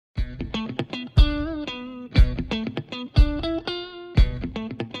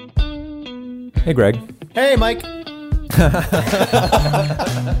Hey, Greg. Hey, Mike.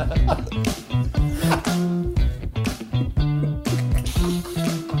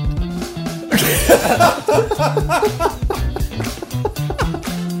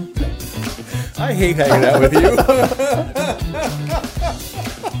 I hate hanging out with you.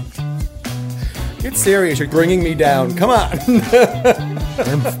 Get serious. You're bringing me down. Come on.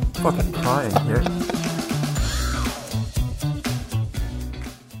 I'm fucking crying here.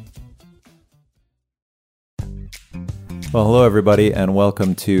 Well, hello, everybody, and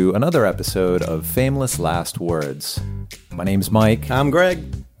welcome to another episode of Fameless Last Words. My name's Mike. I'm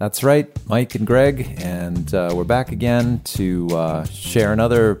Greg. That's right, Mike and Greg, and we're back again to share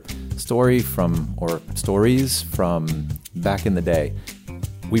another stories from back in the day.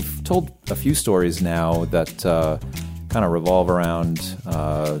 We've told a few stories now that kind of revolve around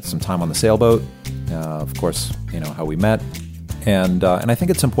some time on the sailboat, of course, you know, how we met, and I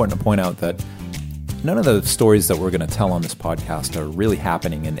think it's important to point out that none of the stories that we're going to tell on this podcast are really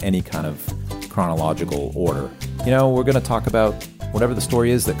happening in any kind of chronological order. You know, we're going to talk about whatever the story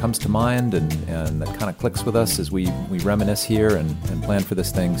is that comes to mind and that kind of clicks with us as we reminisce here and plan for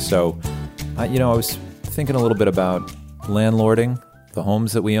this thing. So, I was thinking a little bit about landlording, the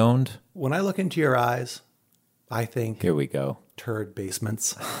homes that we owned. When I look into your eyes, I think... Here we go. Turd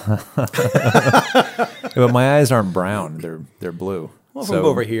Basements. But my eyes aren't brown. They're blue. Well, from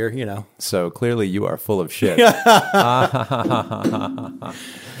over here, you know. So clearly you are full of shit.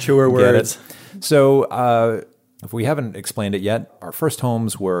 Truer words. So if we haven't explained it yet, our first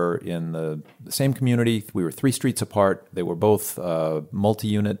homes were in the same community. We were 3 streets apart. They were both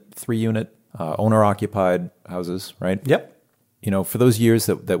multi-unit, 3-unit, owner-occupied houses, right? Yep. You know, for those years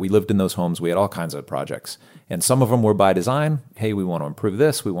that we lived in those homes, we had all kinds of projects. And some of them were by design. Hey, we want to improve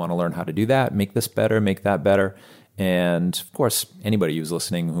this. We want to learn how to do that, make this better, make that better. And of course, anybody who's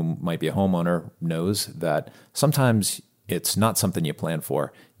listening who might be a homeowner knows that sometimes it's not something you plan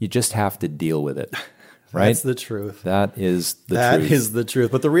for. You just have to deal with it, right? That's the truth. That is the truth. That is the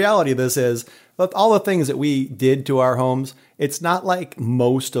truth. But the reality of this is, with all the things that we did to our homes, it's not like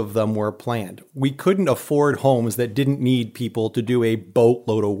most of them were planned. We couldn't afford homes that didn't need people to do a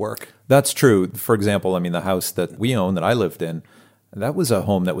boatload of work. That's true. For example, I mean, the house that we own, that I lived in, that was a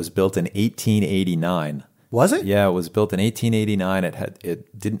home that was built in 1889. Was it? Yeah, it was built in 1889.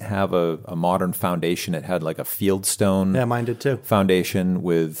 It didn't have a modern foundation. It had like a fieldstone. Yeah, mine did too. Foundation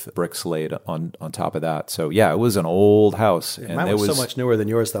with bricks laid on top of that. So yeah, it was an old house. And mine was so much newer than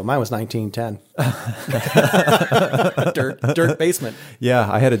yours, though. Mine was 1910. dirt basement.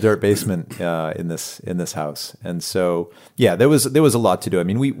 Yeah, I had a dirt basement in this house, and so yeah, there was a lot to do. I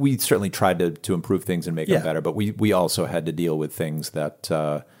mean, we certainly tried to improve things and make them better, but we also had to deal with things that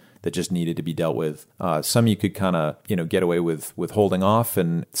just needed to be dealt with. Some you could kind of, get away with holding off,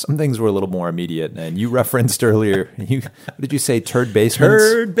 and some things were a little more immediate. And you referenced earlier, what did you say, Turd Basements?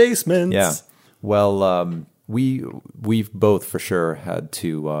 Turd Basements. Yeah. Well, we've both for sure had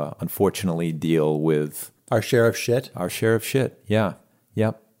to, unfortunately, deal with... Our share of shit? Our share of shit, yeah.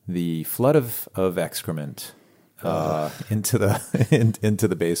 Yep. The flood of excrement into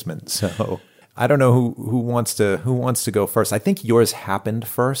the basement, so... I don't know who wants to go first. I think yours happened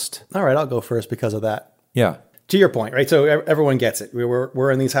first. All right, I'll go first because of that. Yeah. To your point, right? So everyone gets it.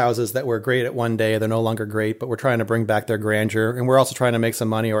 We're in these houses that were great at one day. They're no longer great, but we're trying to bring back their grandeur. And we're also trying to make some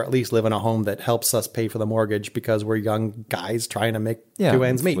money, or at least live in a home that helps us pay for the mortgage, because we're young guys trying to make two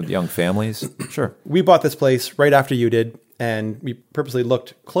ends meet. With young families. Sure. We bought this place right after you did, and we purposely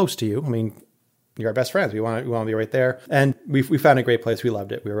looked close to you. I mean, you're our best friends. We want to be right there. And we found a great place. We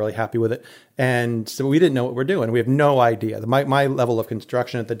loved it. We were really happy with it. And so we didn't know what we're doing. We have no idea. My level of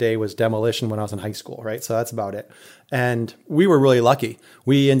construction at the day was demolition when I was in high school, right? So that's about it. And we were really lucky.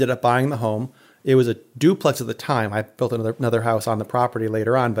 We ended up buying the home. It was a duplex at the time. I built another house on the property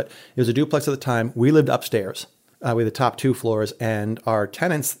later on, but it was a duplex at the time. We lived upstairs. We had the top 2 floors, and our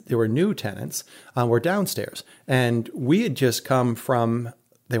tenants, they were new tenants, were downstairs. And we had just come from...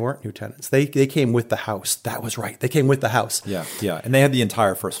 They weren't new tenants. They came with the house. That was right. They came with the house. Yeah, yeah. And they had the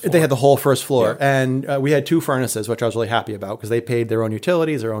entire first floor. They had the whole first floor. Yeah. And we had 2 furnaces, which I was really happy about, because they paid their own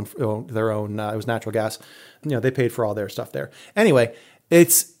utilities, their own. It was natural gas. They paid for all their stuff there. Anyway,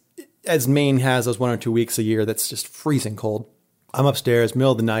 it's, as Maine has those 1 or 2 weeks a year that's just freezing cold. I'm upstairs,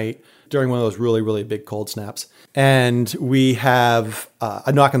 middle of the night, during one of those really, really big cold snaps. And we have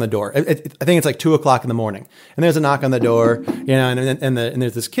a knock on the door. I think it's like 2:00 in the morning. And there's a knock on the door, and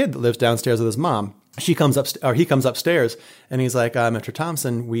there's this kid that lives downstairs with his mom. He comes upstairs, and he's like, Mr.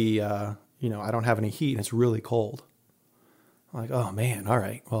 Thompson, I don't have any heat, and it's really cold. I'm like, oh man, all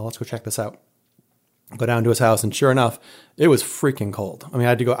right, well, let's go check this out. Go down to his house, and sure enough, it was freaking cold. I mean, I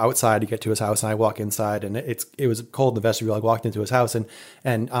had to go outside to get to his house, and I walk inside, and it was cold in the vestibule. I walked into his house,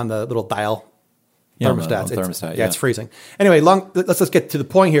 and on the little dial thermostat, it's freezing. Anyway, let's just get to the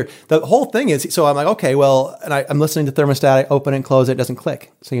point here. The whole thing is, so I'm like, okay, well, and I'm listening to thermostat. I open it and close it. It doesn't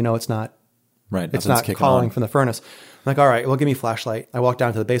click, so it's not right. It's not calling from the furnace. I'm like, all right, well, give me a flashlight. I walk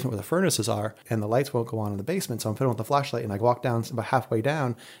down to the basement where the furnaces are, and the lights won't go on in the basement. So I'm fiddling with the flashlight, and I walk down about halfway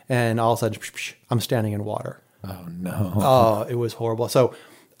down, and all of a sudden, I'm standing in water. Oh, no. Oh, it was horrible. So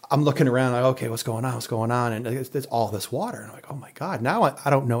I'm looking around, like, okay, what's going on? What's going on? And there's all this water. And I'm like, oh, my God. Now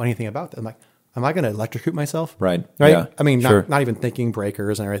I don't know anything about that. I'm like, am I going to electrocute myself? Right. Yeah. I mean, sure. not even thinking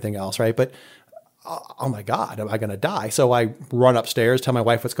breakers and everything else, right? But oh my God, am I going to die? So I run upstairs, tell my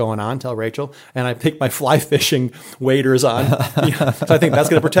wife what's going on, tell Rachel, and I take my fly fishing waders on. So I think that's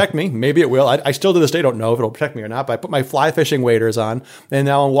going to protect me. Maybe it will. I still to this day don't know if it'll protect me or not, but I put my fly fishing waders on, and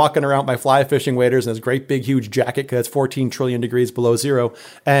now I'm walking around with my fly fishing waders in this great big huge jacket because it's 14 trillion degrees below zero,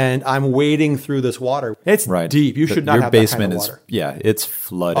 and I'm wading through this water. It's deep. You should not have that kind of water. It's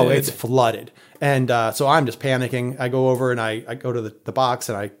flooded. Oh, it's flooded. And so I'm just panicking. I go over and I go to the box,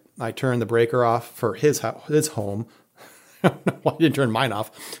 and I turned the breaker off for his home. I don't know why I didn't turn mine off,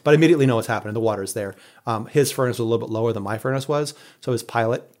 but I immediately know what's happening. The water's there. His furnace was a little bit lower than my furnace was, so his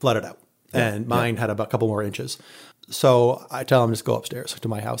pilot flooded out, and mine had about a couple more inches. So I tell him just go upstairs to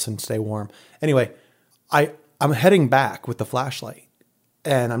my house and stay warm. Anyway, I'm heading back with the flashlight,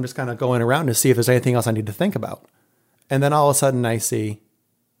 and I'm just kind of going around to see if there's anything else I need to think about. And then all of a sudden I see,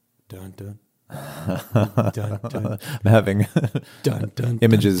 dun dun. Dun, dun. I'm having dun, dun,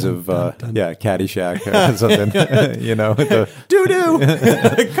 images of Caddyshack or something. The doo-doo,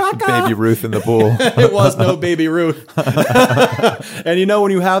 Baby Ruth in the pool. It was no Baby Ruth. And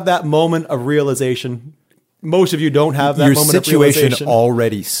when you have that moment of realization, most of you don't have that moment of realization. Your situation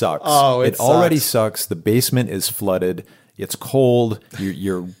already sucks. Oh, it already sucks. The basement is flooded. It's cold.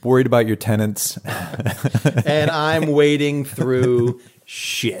 You're worried about your tenants. And I'm wading through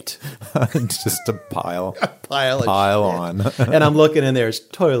shit. Just a pile on. on. And I'm looking, and there's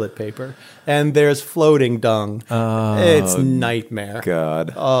toilet paper, and there's floating dung. It's nightmare.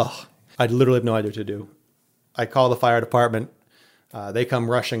 God. Oh, I literally have no idea what to do. I call the fire department. They come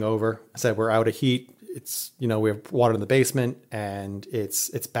rushing over. I said, we're out of heat. It's, we have water in the basement, and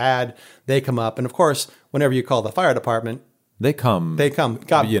it's bad. They come up. And of course, whenever you call the fire department, They come.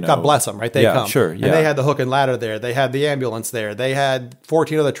 God bless them, right? They come. Sure. Yeah. And they had the hook and ladder there. They had the ambulance there. They had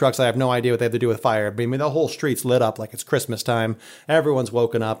 14 other trucks. I have no idea what they have to do with fire. I mean, the whole street's lit up like it's Christmas time. Everyone's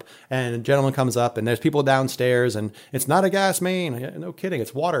woken up, and a gentleman comes up, and there's people downstairs, and it's not a gas main. No kidding.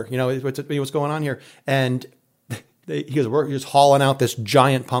 It's water. What's going on here? And he was hauling out this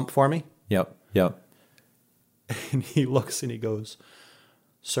giant pump for me. Yep. And he looks and he goes,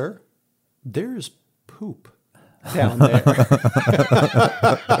 "Sir, there's poop down there."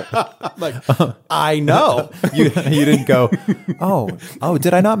 I'm like, I know. You didn't go, oh,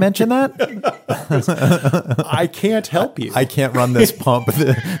 did I not mention that? I can't help you. I can't run this pump.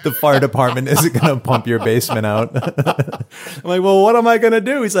 The fire department isn't going to pump your basement out. I'm like, well, what am I going to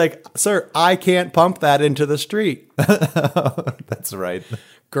do? He's like, "Sir, I can't pump that into the street." That's right.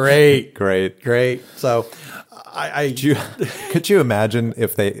 Great. So could you imagine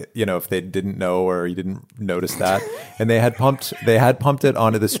if they didn't know or you didn't notice that, and they had pumped it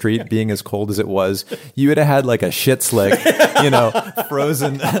onto the street, being as cold as it was, you would have had like a shit slick,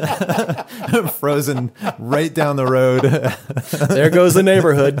 frozen right down the road. There goes the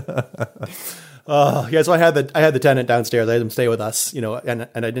neighborhood. So I had the tenant downstairs. I had him stay with us, and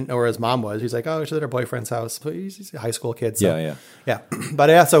I didn't know where his mom was. He's like, "Oh, she's at her boyfriend's house." He's a high school kid. So, yeah.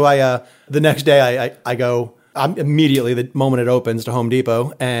 But so the next day I go. I'm immediately, the moment it opens, to Home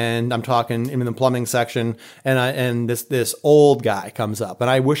Depot, and I'm talking in the plumbing section, and this old guy comes up, and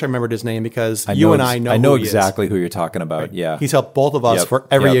I wish I remembered his name because I know exactly who you're talking about. Right? Yeah, he's helped both of us for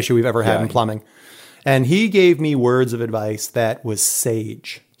every issue we've ever had in plumbing, and he gave me words of advice that was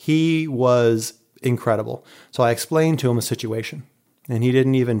sage. He was incredible. So I explained to him the situation, and he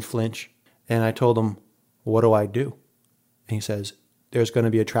didn't even flinch. And I told him, "What do I do?" And he says, "There's going to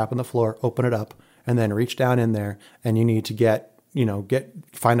be a trap on the floor. Open it up, and then reach down in there, and you need to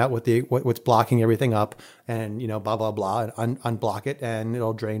find out what's blocking everything up, and blah blah blah, and unblock it, and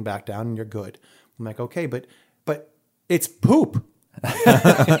it'll drain back down, and you're good." I'm like, "Okay, but it's poop."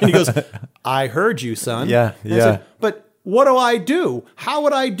 And he goes, "I heard you, son." Yeah. I said, "But what do I do? How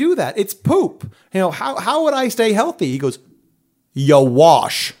would I do that? It's poop. How would I stay healthy?" He goes, "You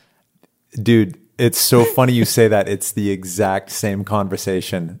wash." Dude, it's so funny you say that. It's the exact same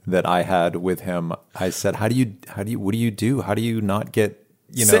conversation that I had with him. I said, what do you do? How do you not get,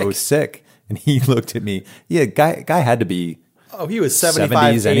 sick? And he looked at me. Yeah, guy had to be Oh, he was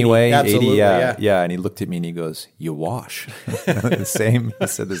 75, 70s 80, anyway. absolutely, 80, yeah. yeah. And he looked at me and he goes, "You wash." He said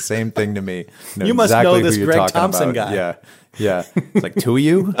the same thing to me. You must know this Greg Thompson guy. Yeah. It's like, two of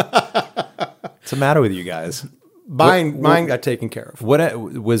you? What's the matter with you guys? Mine got taken care of. What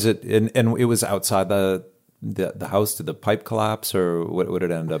was it? And it was outside the house. Did the pipe collapse, or what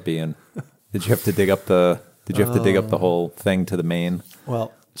did it end up being? Did you have to dig up the whole thing to the main?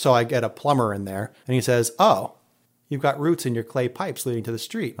 Well, so I get a plumber in there, and he says, "Oh, you've got roots in your clay pipes leading to the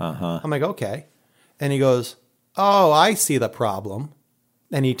street." I'm like, "Okay," and he goes, "Oh, I see the problem,"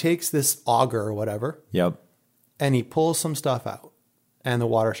 and he takes this auger or whatever, Yep. and he pulls some stuff out, and the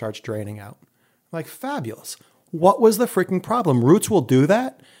water starts draining out. I'm like, fabulous. What was the freaking problem? Roots will do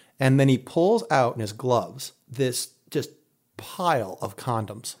that. And then he pulls out in his gloves this just pile of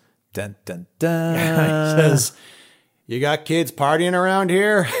condoms. Dun, dun, dun. He says, "You got kids partying around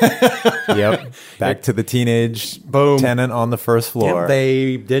here?" Yep. Back to the teenage tenant on the first floor.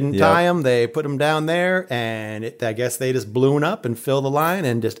 They didn't tie them. They put them down there. And I guess they just balloon up and fill the line.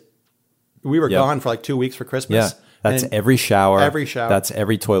 And we were gone for like 2 weeks for Christmas. Yeah. That's every shower. Every shower. That's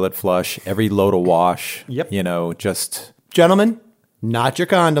every toilet flush, every load of wash. Yep. Just... Gentlemen, not your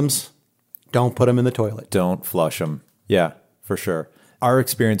condoms. Don't put them in the toilet. Don't flush them. Yeah, for sure. Our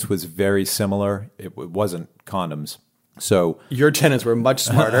experience was very similar. It wasn't condoms. So your tenants were much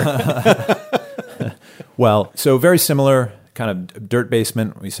smarter. Well, so very similar kind of dirt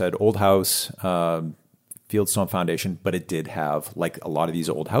basement. We said old house, fieldstone foundation, but it did have, like a lot of these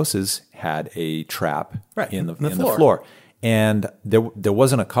old houses, had a trap in the floor. And there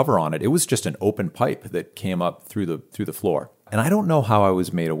wasn't a cover on it. It was just an open pipe that came up through the floor. And I don't know how I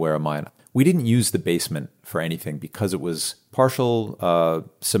was made aware of mine. We didn't use the basement for anything because it was partial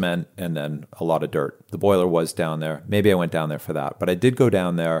cement and then a lot of dirt. The boiler was down there. Maybe I went down there for that. But I did go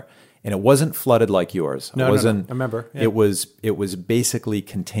down there, and it wasn't flooded like yours. No. I remember. Yeah. It was basically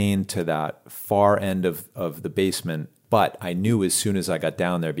contained to that far end of the basement. But I knew as soon as I got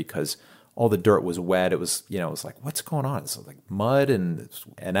down there, because all the dirt was wet. It was, it was like, what's going on? It's like mud. And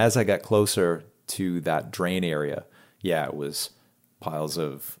as I got closer to that drain area, it was piles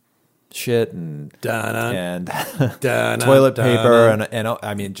of shit and toilet paper and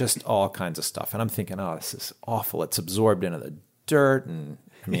I mean, just all kinds of stuff. And I'm thinking, oh, this is awful. It's absorbed into the dirt. And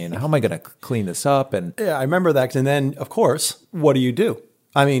I mean, how am I going to clean this up? And yeah, I remember that. And then, of course, what do?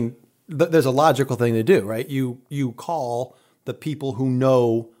 I mean, there's a logical thing to do, right? You call the people who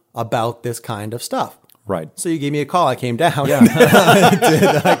know about this kind of stuff. Right. So you gave me a call. I came down. Yeah, I did.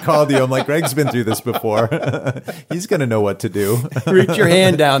 I called you. I'm like, Greg's been through this before. He's going to know what to do. Reach your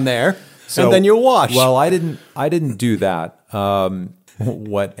hand down there, and then you wash. Well, I didn't do that.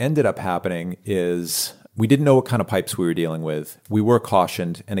 What ended up happening is we didn't know what kind of pipes we were dealing with. We were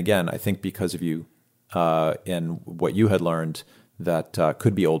cautioned. And again, I think because of you and what you had learned, that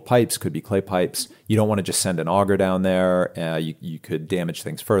could be old pipes, could be clay pipes. You don't want to just send an auger down there. You could damage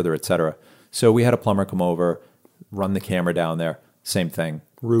things further, et cetera. So we had a plumber come over, run the camera down there. Same thing.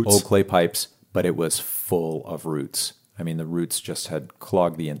 Roots. Old clay pipes, but it was full of roots. I mean, the roots just had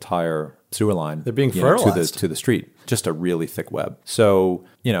clogged the entire sewer line. They're being fertilized. To the street. Just a really thick web. So,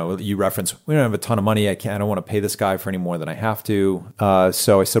 you reference, we don't have a ton of money. I don't want to pay this guy for any more than I have to.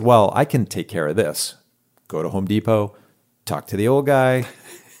 So I said, well, I can take care of this. Go to Home Depot, talk to the old guy.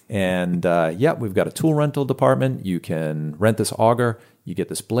 And we've got a tool rental department. You can rent this auger. You get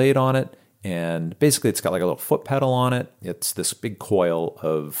this blade on it. And basically, it's got like a little foot pedal on it. It's this big coil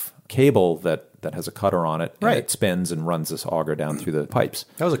of cable that has a cutter on it. Right. And it spins and runs this auger down through the pipes.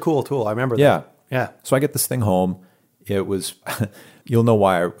 That was a cool tool. I remember that. Yeah. So I get this thing home. It was, you'll know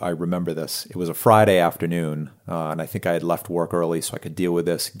why I remember this. It was a Friday afternoon, and I think I had left work early so I could deal with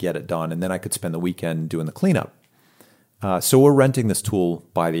this, get it done, and then I could spend the weekend doing the cleanup. So we're renting this tool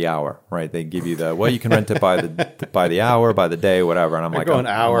by the hour, right? They give you you can rent it by the hour, by the day, whatever. And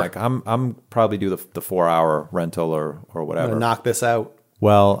I'm probably do the 4 hour rental or whatever. I'm gonna knock this out.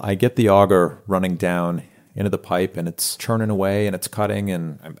 Well, I get the auger running down into the pipe, and it's churning away and it's cutting,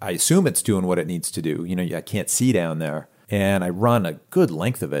 and I assume it's doing what it needs to do. I can't see down there. And I run a good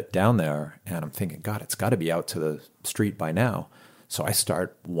length of it down there, and I'm thinking, God, it's got to be out to the street by now. So I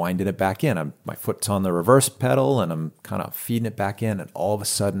start winding it back in. My foot's on the reverse pedal, and I'm kind of feeding it back in, and all of a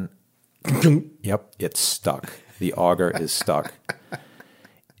sudden, yep, it's stuck. The auger is stuck.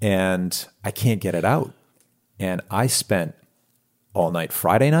 And I can't get it out. And I spent all night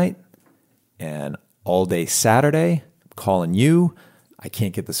Friday night and all day Saturday calling you. I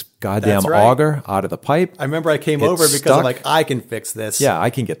can't get this goddamn auger out of the pipe. I remember I came over because I'm like, I can fix this. Yeah, I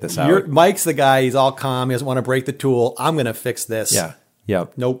can get this out. Mike's the guy. He's all calm. He doesn't want to break the tool. I'm going to fix this. Yeah.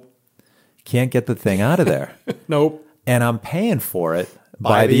 Nope. Can't get the thing out of there. Nope. And I'm paying for it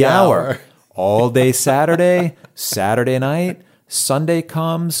by the hour. All day Saturday, Saturday night, Sunday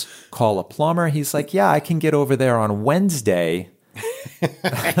comes, call a plumber. He's like, yeah, I can get over there on Wednesday.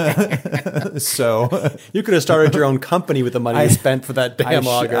 So you could have started your own company with the money you spent for that damn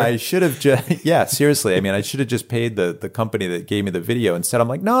auger. I should have just, seriously. I mean, I should have just paid the company that gave me the video. Instead, I'm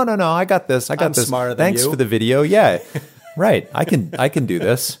like, no, I got this. I'm this. Smarter than Thanks you. for the video. Yeah, right. I can do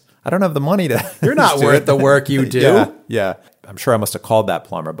this. I don't have the money to. You're not worth the work you do. Yeah. I'm sure I must have called that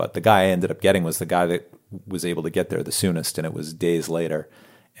plumber, but the guy I ended up getting was the guy that was able to get there the soonest, and it was days later.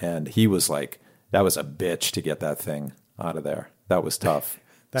 And he was like, that was a bitch to get that thing out of there. That was tough.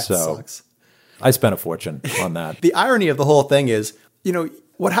 That sucks. I spent a fortune on that. The irony of the whole thing is,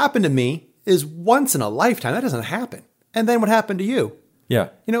 what happened to me is once in a lifetime. That doesn't happen. And then what happened to you? Yeah.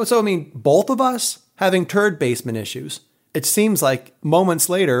 So I mean, both of us having turd basement issues. It seems like moments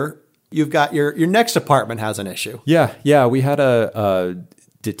later, you've got your next apartment has an issue. Yeah. We had a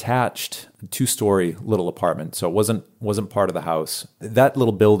detached 2-story little apartment, so it wasn't part of the house. That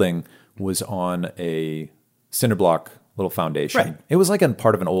little building was on a cinder block little foundation. Right. It was like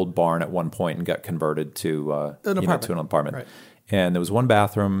part of an old barn at one point and got converted to an apartment. Right. And there was one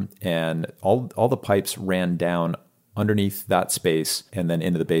bathroom, and all the pipes ran down underneath that space and then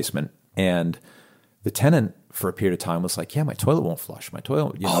into the basement. And the tenant, for a period of time, was like, yeah, my toilet won't flush. My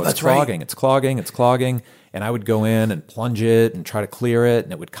toilet, it's clogging. Right. It's clogging. And I would go in and plunge it and try to clear it,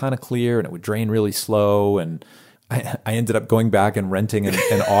 and it would kind of clear, and it would drain really slow. And I ended up going back and renting an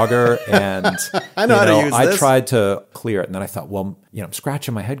auger, and I know how to use this. I tried to clear it, and then I thought, well, I'm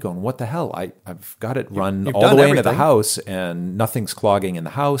scratching my head going, what the hell? I've got it run all the way into the house, and nothing's clogging in the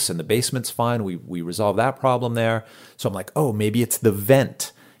house, and the basement's fine. We resolved that problem there. So I'm like, oh, maybe it's the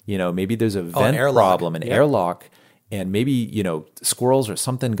vent. Maybe there's a vent problem, an airlock, and maybe, squirrels or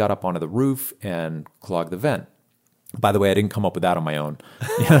something got up onto the roof and clogged the vent. By the way, I didn't come up with that on my own.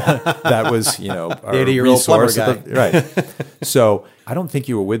 That was, our 80-year-old plumber guy. Right. So I don't think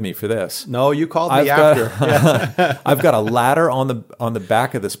you were with me for this. No, you called me after. I've got a ladder on the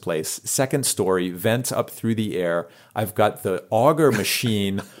back of this place, 2nd story, vents up through the air. I've got the auger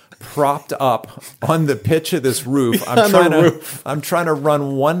machine propped up on the pitch of this roof. I'm trying to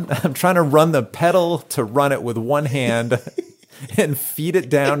run the pedal to run it with one hand and feed it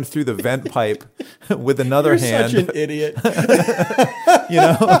down through the vent pipe with another hand. You're such an idiot.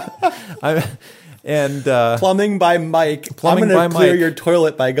 Plumbing by Mike. I'm going to clear your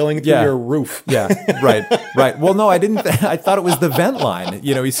toilet by going through your roof. Yeah, right. Well, no, I didn't. I thought it was the vent line.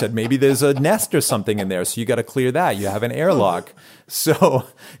 He said maybe there's a nest or something in there, so you got to clear that. You have an airlock. So,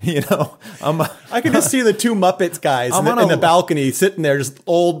 I can just see the 2 Muppets guys in the balcony sitting there just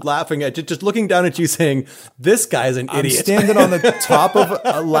old laughing at you, just looking down at you saying, this guy's an idiot. I'm standing on the top of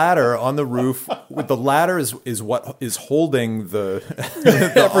a ladder on the roof. With the ladder is what is holding the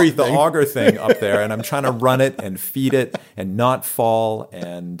auger thing up there. And I'm trying to run it and feed it and not fall.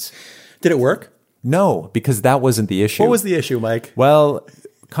 And did it work? No, because that wasn't the issue. What was the issue, Mike? Well,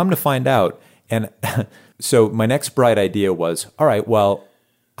 come to find out. And so my next bright idea was, all right, well,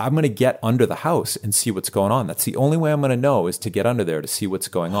 I'm going to get under the house and see what's going on. That's the only way I'm going to know is to get under there to see what's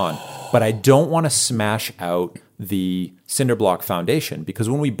going on. But I don't want to smash out the cinder block foundation, because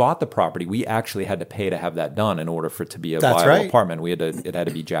when we bought the property, we actually had to pay to have that done in order for it to be a viable apartment. It had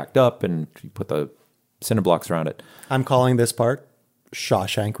to be jacked up, and you put the cinder blocks around it. I'm calling this part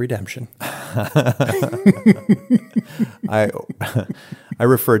Shawshank Redemption. I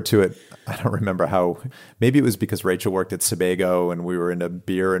referred to it, I don't remember how, maybe it was because Rachel worked at Sebago and we were into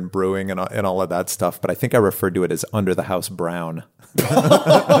beer and brewing and all of that stuff, but I think I referred to it as Under the House Brown.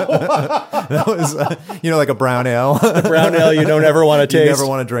 That was, like a brown ale. A brown ale you don't ever want to taste. You never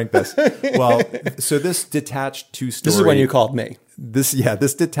want to drink this. Well, so this detached 2-story... This is when you called me. This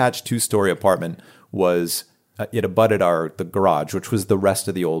detached 2-story apartment was... it abutted the garage, which was the rest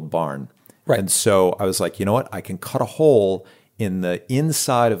of the old barn. Right. And so I was like, you know what? I can cut a hole in the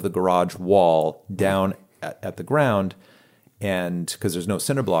inside of the garage wall down at the ground, and because there's no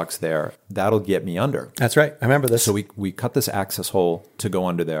cinder blocks there, that'll get me under. That's right. I remember this. So we cut this access hole to go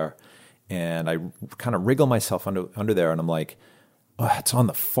under there, and I kind of wriggle myself under there, and I'm like, oh, it's on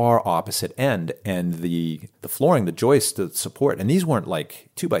the far opposite end, and the flooring, the joists, the support, and these weren't like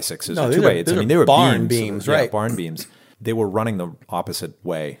 2x6s or 2x8s. I mean, they were barn beams, right? Yeah, barn beams. They were running the opposite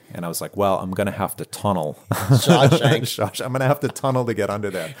way, and I was like, well, I'm going to have to tunnel. Shawshank. I'm going to have to tunnel to get under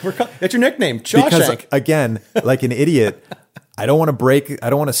there. That's your nickname, Shawshank. Because, again, like an idiot, I don't want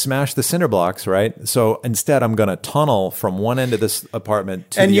to smash the cinder blocks, right? So instead, I'm going to tunnel from one end of this apartment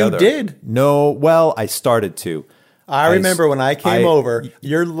to the other. And you did. No, well, I started to. I remember when I came over,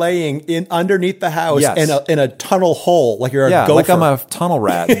 you're laying in underneath the house in a tunnel hole, like you're a gopher. Like I'm a tunnel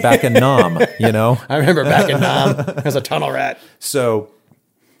rat back in Nam, you know? I remember back in Nam as a tunnel rat. So,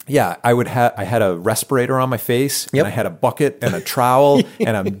 yeah, I had a respirator on my face, and I had a bucket and a trowel,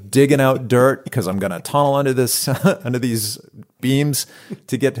 and I'm digging out dirt because I'm going to tunnel under these beams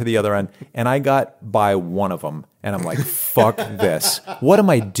to get to the other end. And I got by one of them, and I'm like, fuck this. What am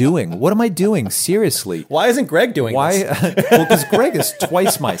I doing? What am I doing? Seriously. Why isn't Greg doing this? Well, because Greg is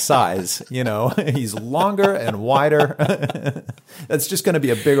twice my size, you know. He's longer and wider. That's just going to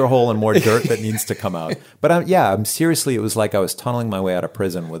be a bigger hole and more dirt that needs to come out. But I'm seriously, it was like I was tunneling my way out of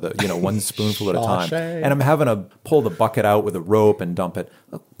prison with one spoonful at a time. And I'm having to pull the bucket out with a rope and dump it.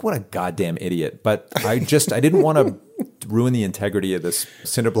 Look, what a goddamn idiot. But I didn't want to ruin the integrity of this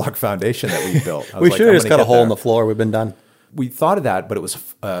cinder block foundation that we built. We should have just cut a hole in the floor. We've been done. We thought of that, but it was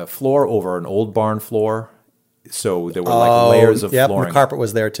a floor over an old barn floor. So there were like layers of flooring. The carpet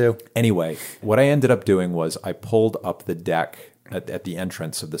was there too. Anyway, what I ended up doing was I pulled up the deck at the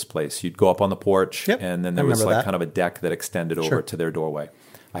entrance of this place. You'd go up on the porch, and then there was like kind of a deck that extended over to their doorway.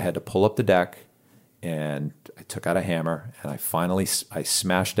 I had to pull up the deck, and I took out a hammer, and I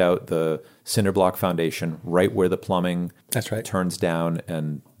smashed out the cinder block foundation right where the plumbing turns down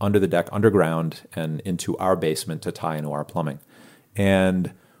and under the deck, underground, and into our basement to tie into our plumbing.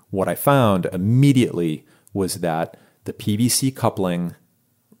 And what I found immediately was that the PVC coupling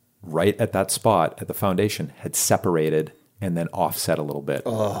right at that spot at the foundation had separated and then offset a little bit.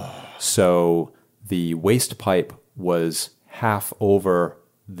 So the waste pipe was half over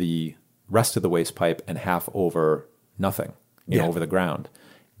the rest of the waste pipe and half over nothing, over the ground.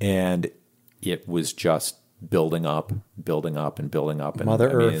 And it was just building up and building up. And Mother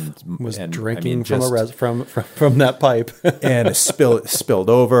Earth was drinking from that pipe. And it spilled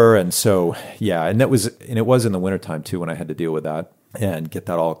over. And so, and it was in the wintertime too when I had to deal with that and get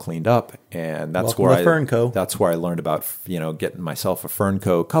that all cleaned up. And that's where I learned about, getting myself a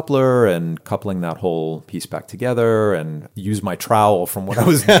Fernco coupler and coupling that whole piece back together, and use my trowel from when I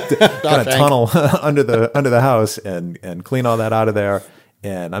was going to tunnel under the house and clean all that out of there.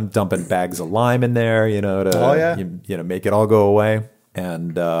 And I'm dumping bags of lime in there, to make it all go away.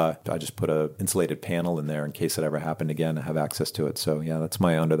 And I just put a insulated panel in there in case it ever happened again. I have access to it. So that's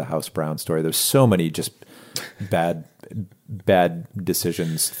my under the house brown story. There's so many just bad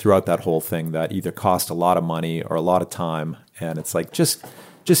decisions throughout that whole thing that either cost a lot of money or a lot of time. And it's like, just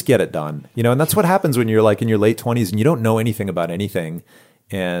get it done, and that's what happens when you're like in your late 20s and you don't know anything about anything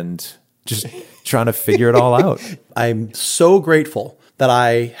and just trying to figure it all out. I'm so grateful that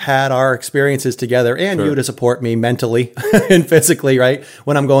I had our experiences together and you to support me mentally and physically, right?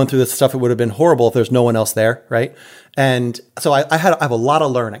 When I'm going through this stuff, it would have been horrible if there's no one else there, right? And so I have a lot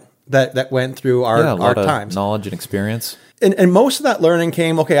of learning that went through our times. Knowledge and experience. And most of that learning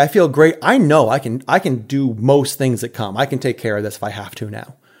came, I feel great. I know I can do most things that come. I can take care of this if I have to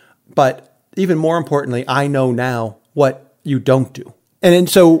now. But even more importantly, I know now what you don't do. And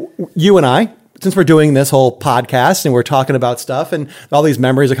so you and I, since we're doing this whole podcast and we're talking about stuff and all these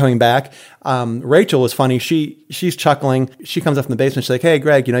memories are coming back, Rachel was funny. She's chuckling. She comes up from the basement. She's like, "Hey,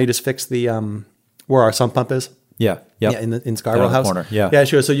 Greg, you just fixed the where our sump pump is." Yeah. In Scarborough House. Corner. Yeah.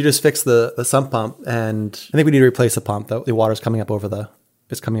 She was. So you just fixed the sump pump, and I think we need to replace the pump. The water's coming up over the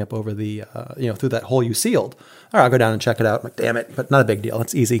through that hole you sealed. All right, I'll go down and check it out. I'm like, damn it, but not a big deal.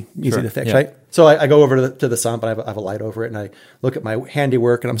 It's easy to fix, right? So I go over to the sump and I have a light over it, and I look at my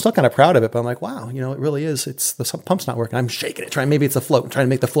handiwork, and I'm still kind of proud of it. But I'm like, wow, it really is. It's the sump pump's not working. I'm shaking it, maybe it's a float. I'm trying to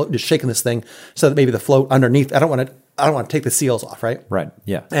make the float, just shaking this thing so that maybe the float underneath. I don't want to take the seals off, right? Right.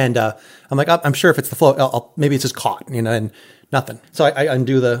 Yeah. And I'm like, I'm sure if it's the float, maybe it's just caught, and nothing. So I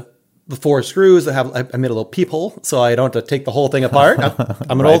undo the 4 screws that I made a little peephole so I don't have to take the whole thing apart.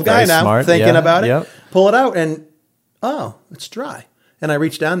 I'm an old guy now, smart. Thinking about it. Pull it out and it's dry. And I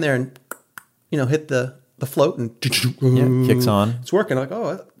reach down there and hit the float and kicks on. It's working. I'm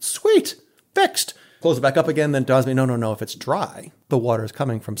like, sweet, fixed. Close it back up again. Then tells me, no. If it's dry, the water is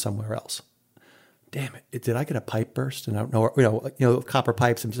coming from somewhere else. Damn it! Did I get a pipe burst? And I don't know. Copper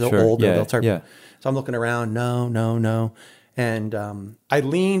pipes. I'm so old. Yeah. So I'm looking around. No. And I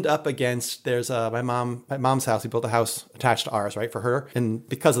leaned up against, there's my mom's house. We built a house attached to ours, right, for her. And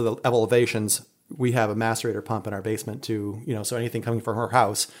because of the elevations, we have a macerator pump in our basement too, so anything coming from her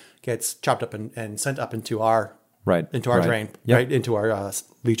house gets chopped up and sent up into our drain, right, into our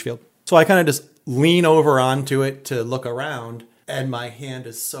leach field. So I kind of just lean over onto it to look around, and my hand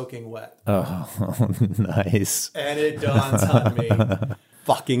is soaking wet. Oh, nice. And it dawns on me.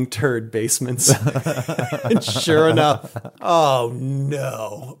 fucking Turd Basements. And sure enough, oh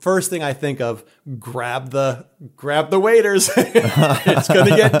no. First thing I think of, grab the waiters. It's going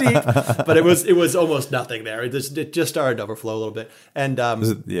to get deep. But it was almost nothing there. It just started to overflow a little bit. And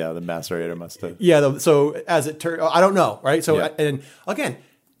the macerator must have. Yeah, so as it turned, I don't know, right? So, and again,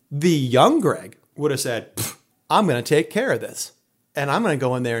 the young Greg would have said, I'm going to take care of this. And I'm going to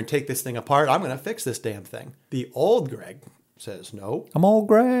go in there and take this thing apart. I'm going to fix this damn thing. The old Greg says, no. I'm old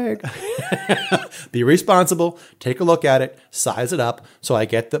Greg. Be responsible. Take a look at it. Size it up. So I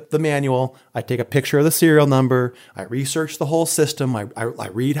get the manual. I take a picture of the serial number. I research the whole system. I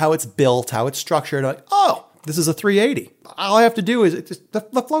read how it's built, how it's structured. I'm like, oh, this is a 380. All I have to do is, the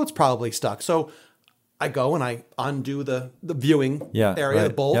float's probably stuck. So I go and I undo the viewing area, the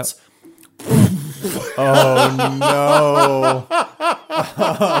bolts. Yep. Oh no.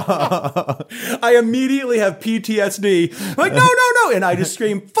 I immediately have PTSD. I'm like, no. And I just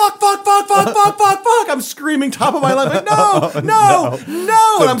scream, fuck. I'm screaming top of my lungs. Like, no.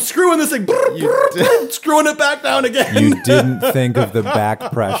 And I'm screwing this thing, screwing it back down again. You didn't think of the back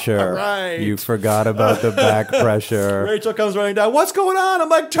pressure. Right. You forgot about the back pressure. Rachel comes running down. What's going on? I'm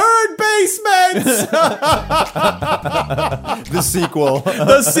like, Turd Basements. The sequel.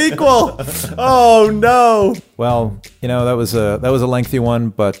 Oh no. Well, that was a lengthy one,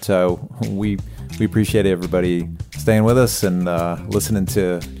 but we appreciate everybody staying with us and listening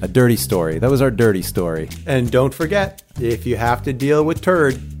to a dirty story. That was our dirty story. And don't forget, if you have to deal with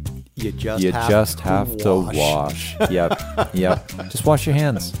turd, you just have to wash. Yep. Just wash your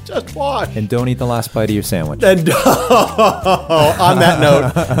hands. Just wash. And don't eat the last bite of your sandwich. And on that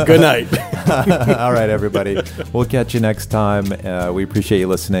note, good night. All right, everybody. We'll catch you next time. We appreciate you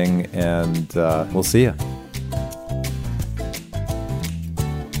listening, and we'll see you.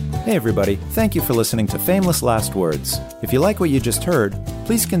 Hey everybody, thank you for listening to Fameless Last Words. If you like what you just heard,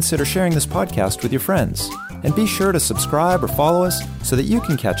 please consider sharing this podcast with your friends. And be sure to subscribe or follow us so that you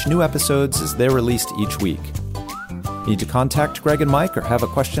can catch new episodes as they're released each week. Need to contact Greg and Mike or have a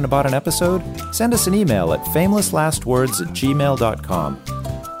question about an episode? Send us an email at famelesslastwords@gmail.com.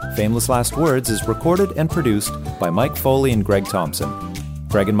 Fameless Last Words is recorded and produced by Mike Foley and Greg Thompson.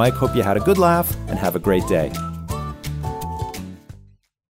 Greg and Mike hope you had a good laugh and have a great day.